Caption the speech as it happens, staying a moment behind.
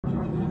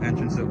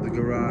Entrance of the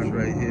garage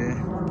right here.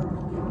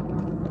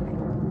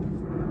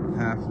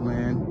 Half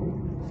land,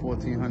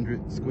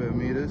 1,400 square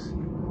meters.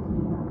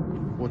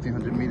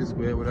 1,400 meters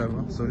square,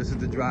 whatever. So this is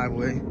the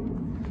driveway.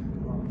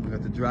 We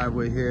got the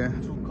driveway here.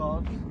 Two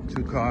cars.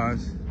 Two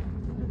cars.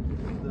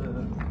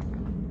 The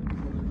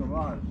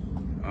garage.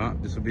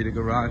 This will be the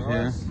garage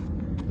here.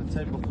 The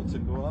table for the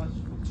garage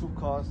for two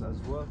cars as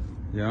well.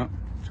 Yeah,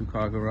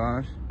 two-car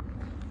garage.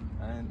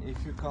 And if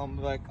you come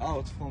back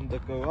out from the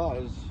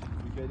garage,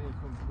 you get in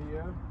from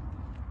here.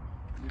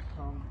 You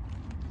come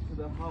to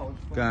the house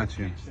from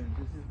Gotcha. the kitchen.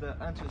 This is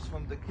the entrance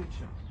from the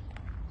kitchen.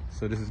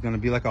 So this is gonna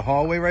be like a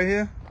hallway right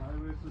here.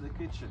 Highway to the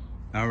kitchen.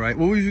 All right.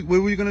 What were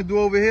you gonna do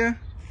over here?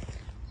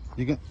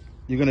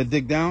 You're gonna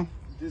dig down?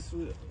 This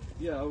will,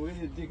 yeah, we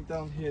need to dig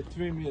down here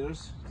 3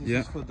 meters. This Yeah.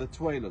 is for the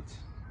toilet.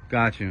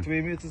 Got you.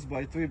 3 meters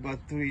by 3 by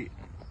 3.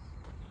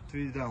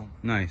 3 down.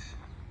 Nice.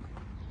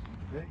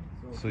 Okay.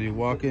 So you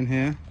walk in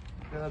here.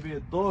 Gonna be a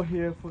door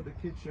here for the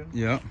kitchen.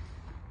 Yeah.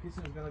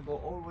 Kitchen is gonna go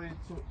all the way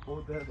to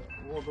all that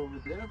wall over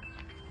there.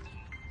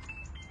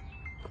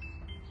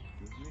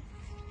 Excuse me.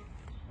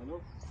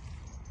 Hello.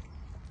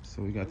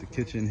 So we got the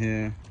kitchen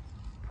here.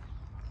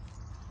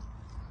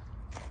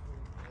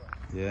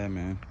 Yeah,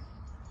 man.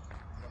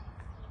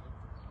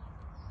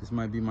 This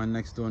might be my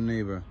next door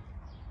neighbor.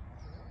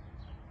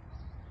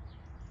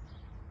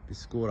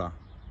 Biscura.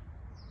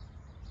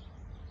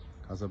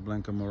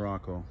 Casablanca,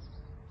 Morocco.